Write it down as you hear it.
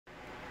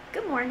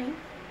Good morning.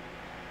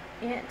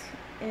 It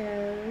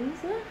is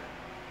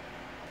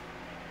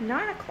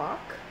 9 o'clock.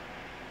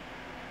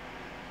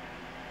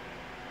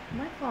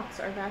 My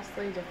clocks are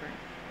vastly different.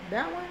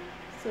 That one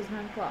says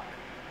 9 o'clock.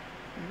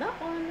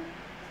 That one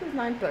says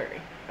 9:30.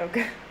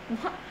 Okay.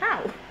 What?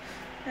 How?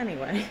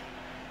 Anyway.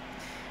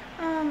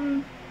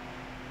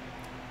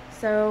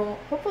 So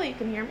hopefully you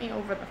can hear me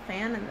over the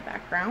fan in the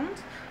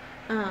background.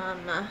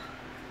 Baby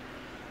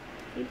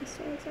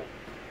starts up.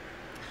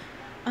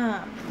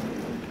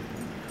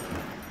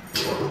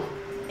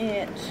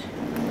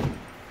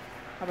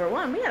 Number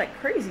one, we had a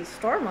crazy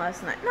storm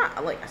last night.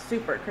 Not like a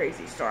super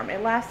crazy storm.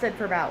 It lasted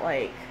for about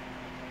like,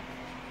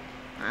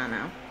 I don't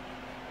know,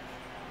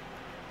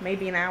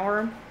 maybe an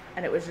hour.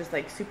 And it was just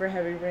like super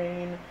heavy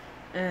rain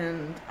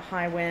and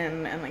high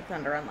wind and like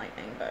thunder and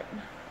lightning. But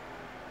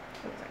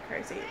it wasn't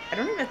crazy. I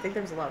don't even think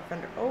there was a lot of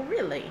thunder. Oh,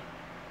 really?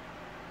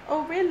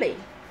 Oh, really?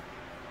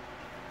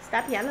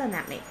 Stop yelling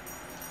at me.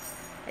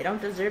 I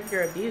don't deserve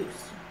your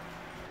abuse.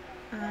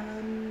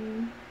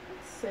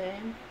 Let's see.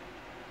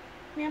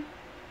 Yeah.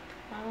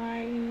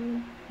 I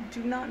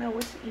do not know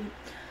what to eat.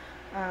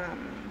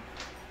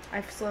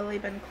 I've slowly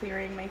been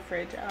clearing my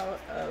fridge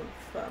out of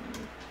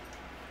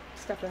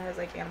stuff that has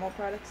like animal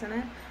products in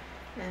it.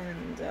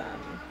 And,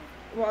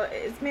 well,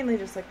 it's mainly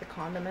just like the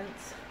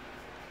condiments.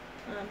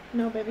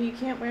 No, baby, you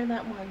can't wear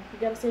that one. You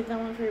gotta save that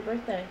one for your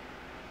birthday.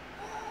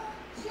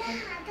 Yeah,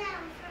 that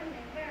one for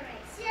my birthday.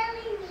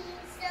 Silly me.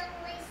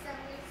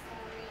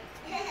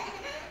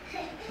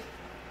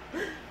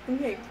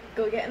 Okay,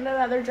 go get into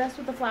the other dress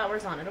with the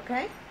flowers on it,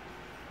 okay?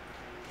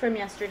 From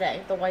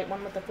yesterday, the white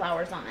one with the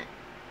flowers on it.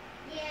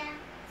 Yeah,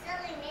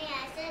 silly me.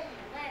 I said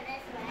wear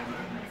this one.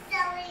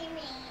 Silly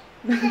me.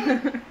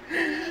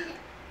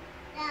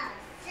 No,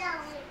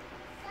 silly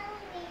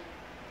me.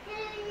 Can I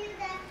do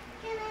that?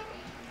 Can I?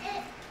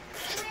 It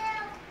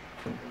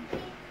will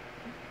be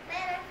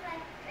better if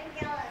I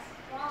get a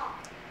straw.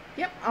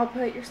 Yep, I'll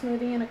put your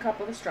smoothie in a cup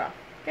with a straw,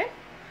 okay?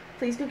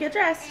 Please go get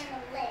dressed. And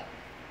a lid.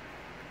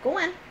 Go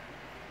on.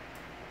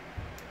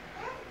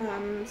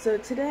 So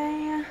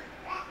today,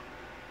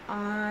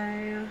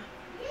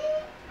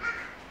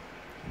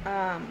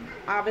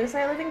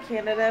 obviously I live in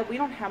Canada. We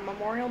don't have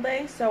Memorial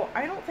Day, so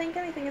I don't think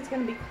anything is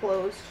going to be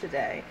closed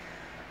today.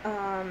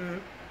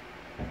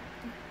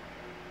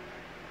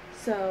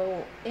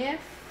 So if,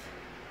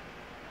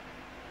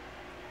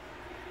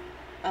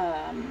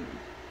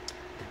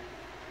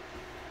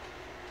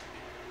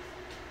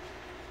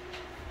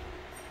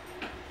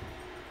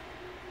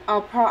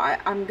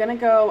 I'm gonna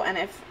go, and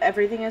if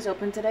everything is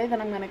open today,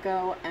 then I'm gonna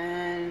go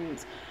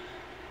and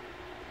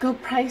go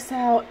price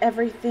out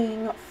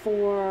everything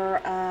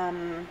for,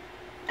 and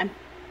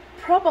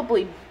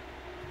probably,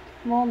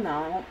 well,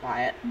 no, I won't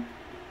buy it.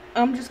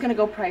 I'm just gonna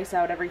go price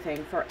out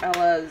everything for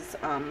Ella's,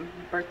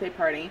 birthday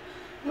party.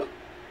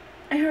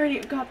 I already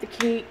got the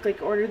cake,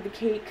 like, ordered the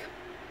cake,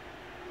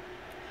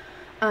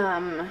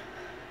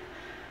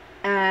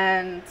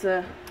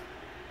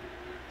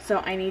 so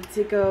I need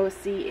to go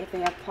see if they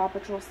have Paw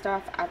Patrol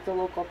stuff at the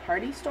local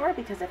party store,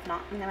 because if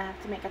not, I'm going to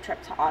have to make a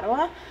trip to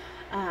Ottawa.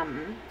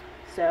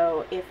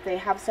 So if they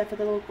have stuff at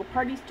the local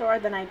party store,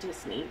 then I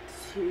just need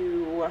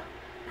to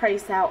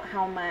price out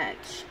how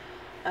much,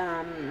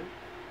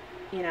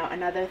 you know,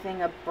 another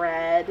thing of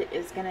bread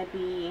is going to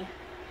be,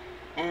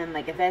 and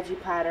like a veggie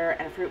platter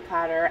and a fruit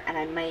platter, and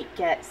I might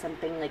get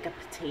something like a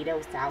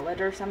potato salad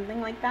or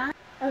something like that.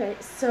 Okay,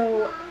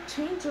 so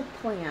change of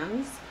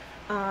plans.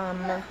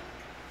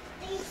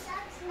 These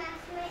socks match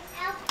my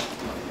outfit.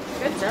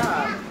 Good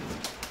job.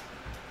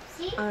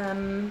 See?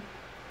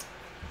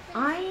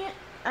 I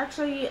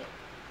actually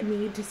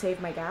need to save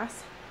my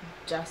gas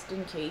just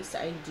in case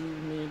I do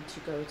need to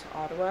go to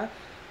Ottawa.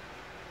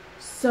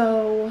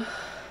 So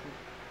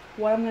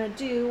what I'm going to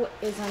do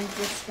is I'm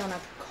just going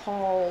to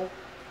call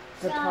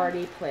the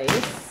party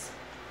place.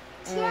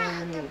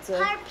 Yeah, And the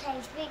party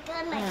place. We're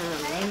gonna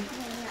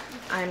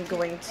I'm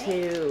going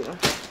to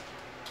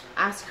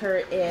ask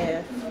her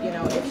if, you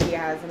know, if she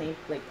has any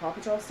like Paw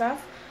Patrol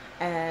stuff,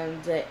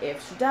 and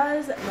if she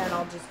does, then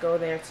I'll just go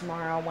there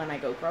tomorrow when I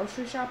go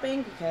grocery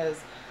shopping,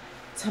 because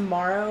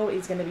tomorrow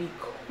is going to be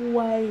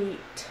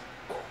quite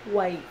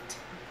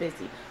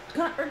busy. It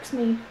kind of irks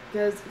me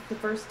because it's the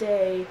first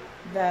day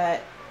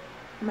that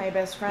my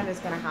best friend is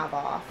going to have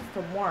off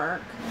from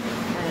work,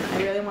 and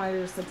I really wanted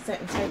to just like sit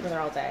and Skype with her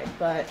all day,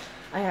 but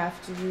I have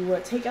to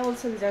take Ella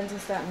to the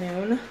dentist at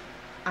noon.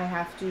 I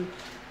have to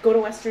go to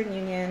Western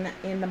Union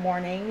in the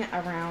morning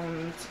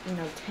around, you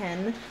know,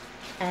 10,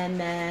 and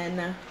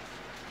then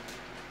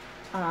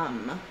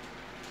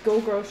go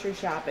grocery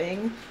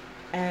shopping,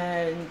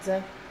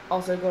 and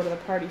also go to the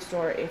party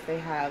store if they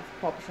have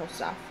Paw Patrol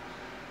stuff.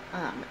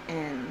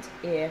 And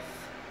if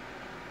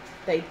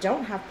they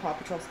don't have Paw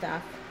Patrol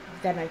stuff,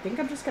 then I think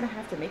I'm just gonna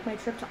have to make my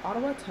trip to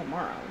Ottawa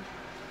tomorrow,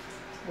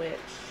 which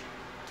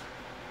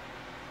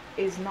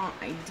is not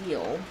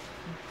ideal,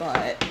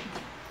 but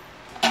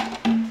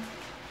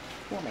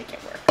we'll make it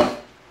work.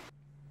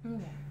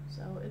 Okay,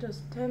 so it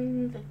is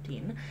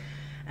 10:15,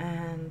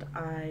 And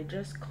I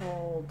just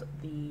called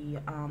the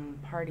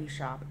party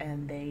shop,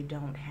 and they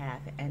don't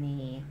have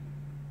any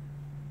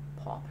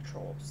Paw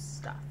Patrol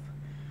stuff.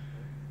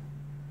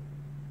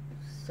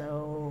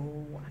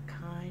 So I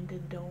kind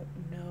of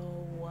don't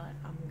know what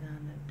I'm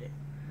gonna do.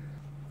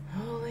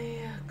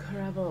 Holy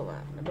crabola.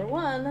 Number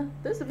one,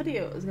 this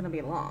video is gonna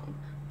be long.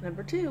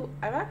 Number two,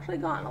 I've actually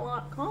gotten a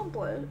lot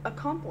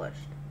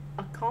accomplished.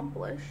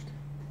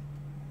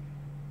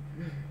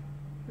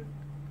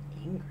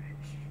 English.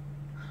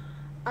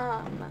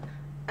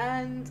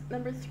 And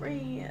number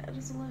three, it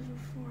is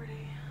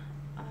 11:40.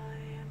 I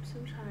am so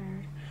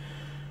tired.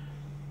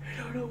 I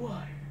don't know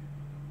why,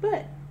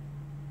 but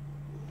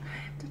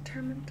I'm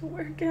determined to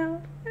work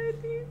out. I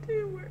need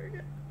to work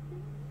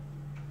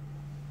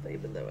out,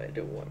 even though I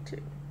don't want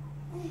to.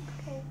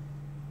 Okay.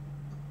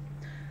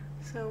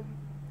 So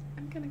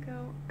I'm gonna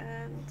go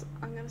and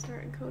I'm gonna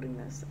start encoding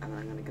this, and then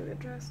I'm gonna go get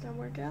dressed and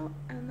work out,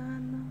 and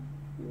then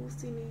you will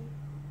see me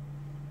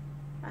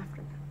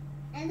after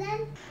that. And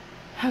then?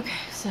 Okay,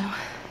 so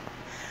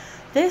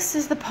this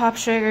is the Pop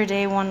Sugar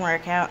Day 1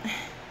 workout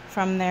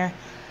from their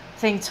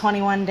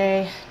 21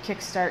 day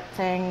kickstart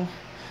thing,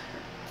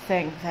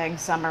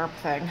 summer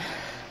thing.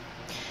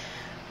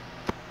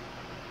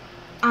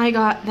 I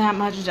got that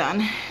much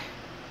done.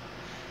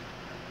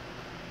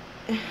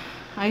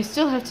 I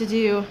still have to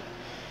do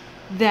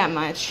that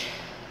much,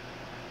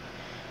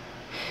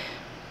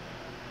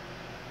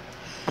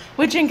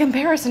 which in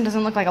comparison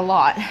doesn't look like a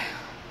lot,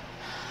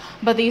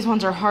 but these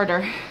ones are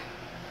harder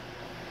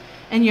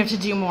and you have to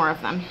do more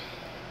of them.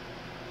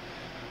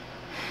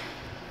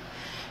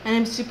 And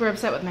I'm super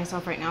upset with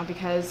myself right now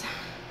because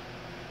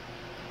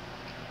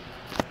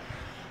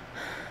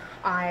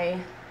I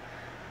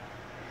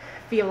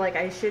feel like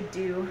I should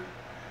do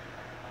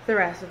the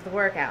rest of the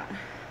workout.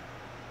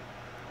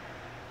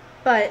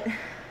 But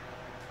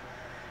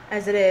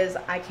as it is,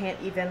 I can't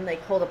even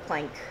like hold a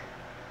plank.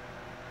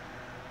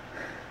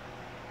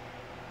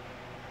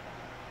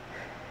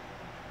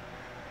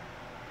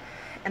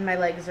 And my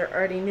legs are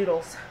already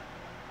noodles.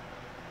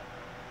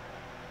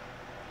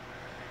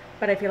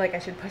 But I feel like I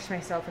should push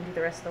myself and do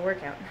the rest of the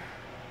workout.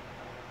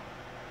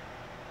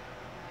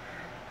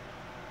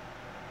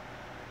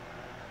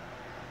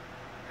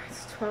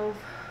 It's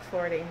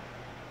 12:40.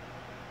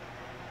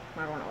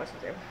 I don't know what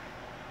to do.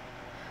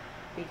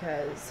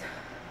 Because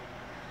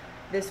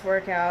this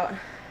workout,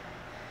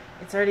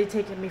 it's already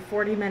taken me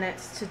 40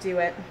 minutes to do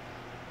it.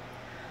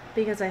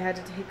 Because I had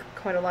to take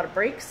quite a lot of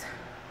breaks.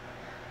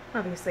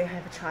 Obviously I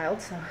have a child,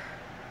 so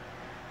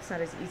it's not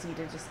as easy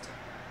to just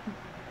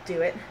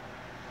do it.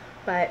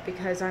 But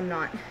because I'm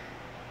not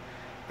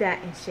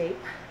that in shape,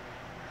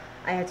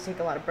 I had to take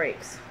a lot of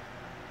breaks.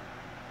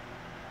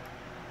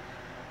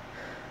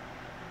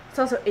 It's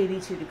also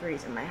 82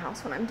 degrees in my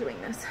house when I'm doing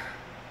this,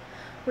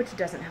 which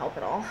doesn't help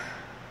at all.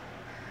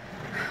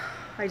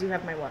 I do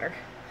have my water,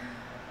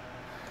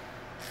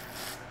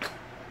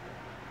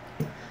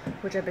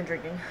 which I've been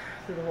drinking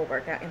through the whole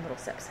workout in little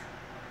sips.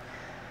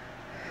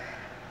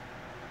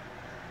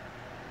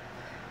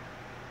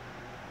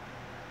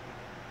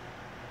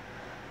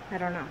 I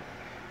don't know.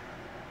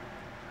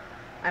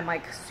 I'm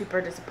like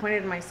super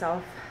disappointed in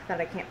myself that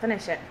I can't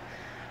finish it.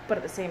 But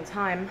at the same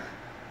time,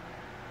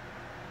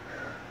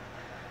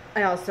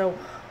 I also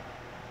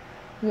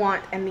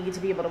want and need to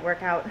be able to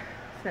work out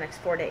for the next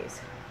 4 days.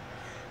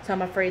 So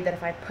I'm afraid that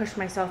if I push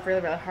myself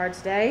really, really hard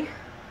today,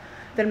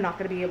 then I'm not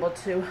going to be able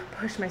to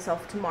push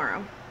myself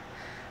tomorrow.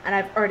 And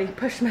I've already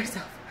pushed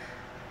myself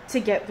to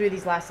get through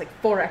these last like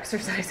 4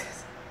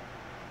 exercises.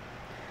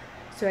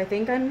 So I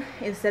think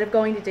instead of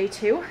going to day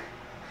 2,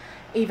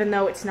 even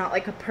though it's not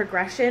like a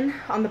progression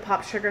on the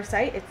Pop Sugar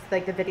site, it's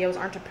like the videos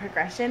aren't a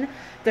progression,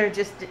 they're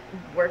just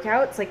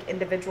workouts, like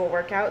individual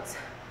workouts.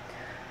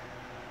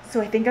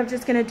 So I think I'm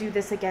just gonna do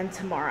this again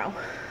tomorrow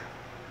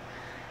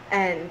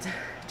and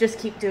just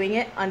keep doing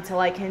it until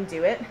I can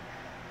do it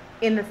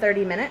in the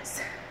 30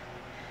 minutes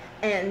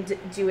and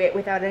do it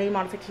without any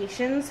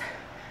modifications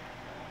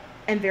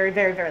and very,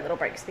 very, very little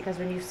breaks, because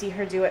when you see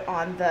her do it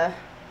on the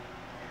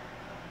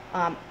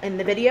in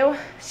the video,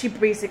 she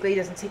basically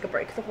doesn't take a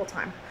break the whole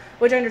time,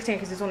 which I understand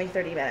because it's only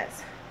 30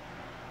 minutes.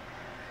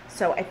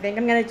 So I think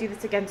I'm going to do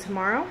this again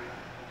tomorrow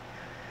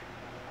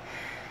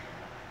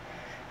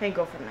and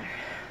go from there.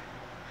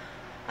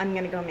 I'm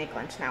going to go make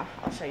lunch now.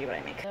 I'll show you what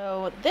I make.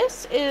 So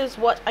this is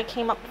what I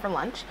came up for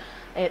lunch.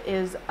 It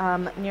is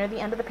near the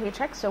end of the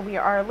paycheck, so we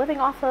are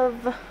living off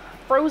of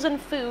frozen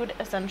food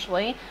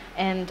essentially,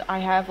 and I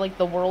have like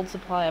the world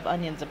supply of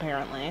onions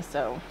apparently,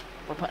 so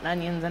we're putting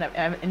onions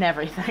in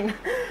everything.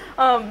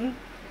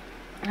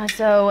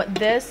 So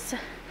this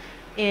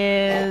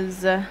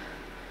is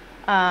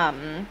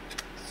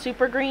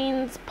Super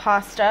Greens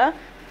pasta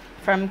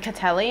from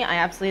Catelli. I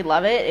absolutely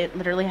love it. It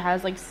literally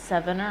has like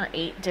 7 or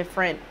 8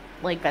 different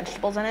like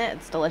vegetables in it.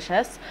 It's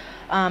delicious.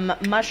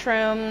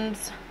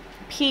 Mushrooms,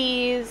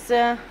 peas,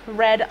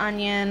 red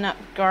onion,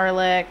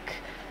 garlic,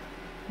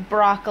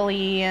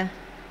 broccoli,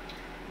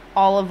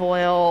 olive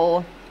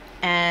oil,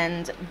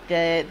 and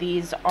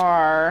these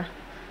are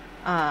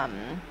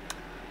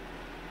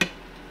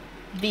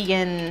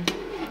vegan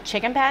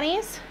chicken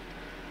patties.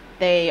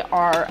 They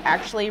are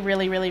actually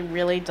really, really,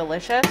 really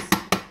delicious.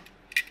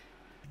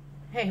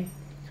 Hey,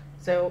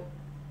 so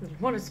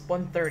what is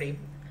 1:30?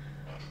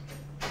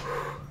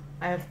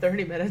 I have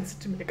 30 minutes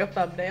to make a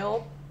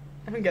thumbnail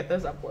and get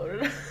this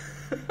uploaded.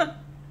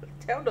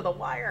 Down to the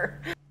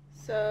wire.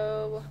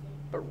 So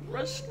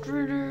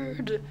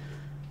frustrated.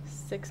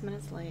 6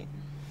 minutes late.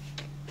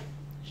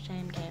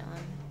 Shame,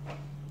 Caitlin.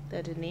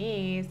 The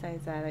Denise, I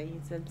saw that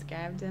you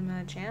subscribed to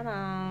my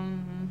channel.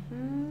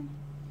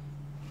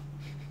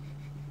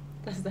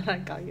 Does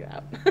that call you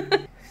out?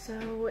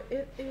 So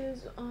it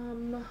is a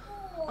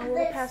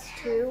little past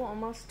 2,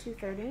 almost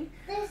 2:30.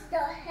 This is the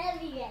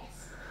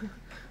heaviest.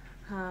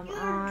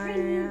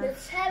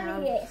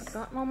 I have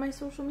gotten all my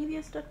social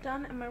media stuff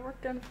done and my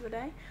work done for the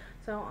day.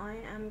 So I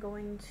am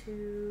going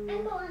to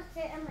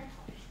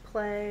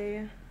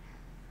play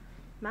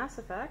Mass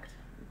Effect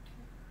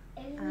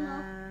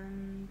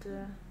and which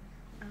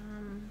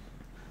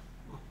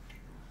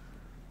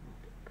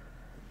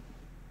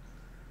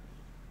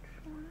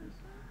one is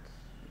that?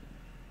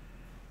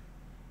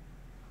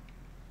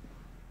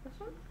 This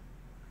one?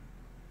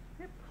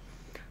 Yep.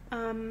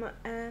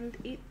 And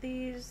eat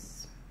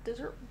these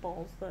dessert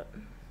balls that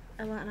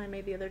Ella and I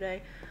made the other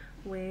day.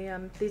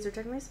 These are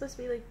technically supposed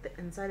to be like the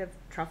inside of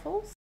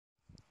truffles.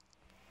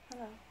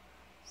 Hello.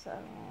 So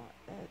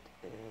it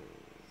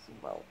is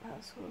well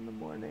past 1 in the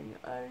morning.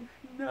 I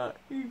should not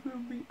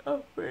even be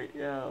up right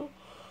now.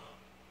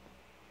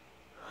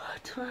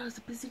 Tomorrow's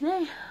a busy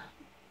day.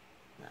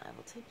 I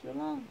will take you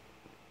along.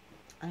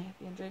 I hope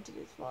you enjoyed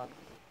today's vlog.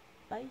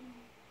 Bye.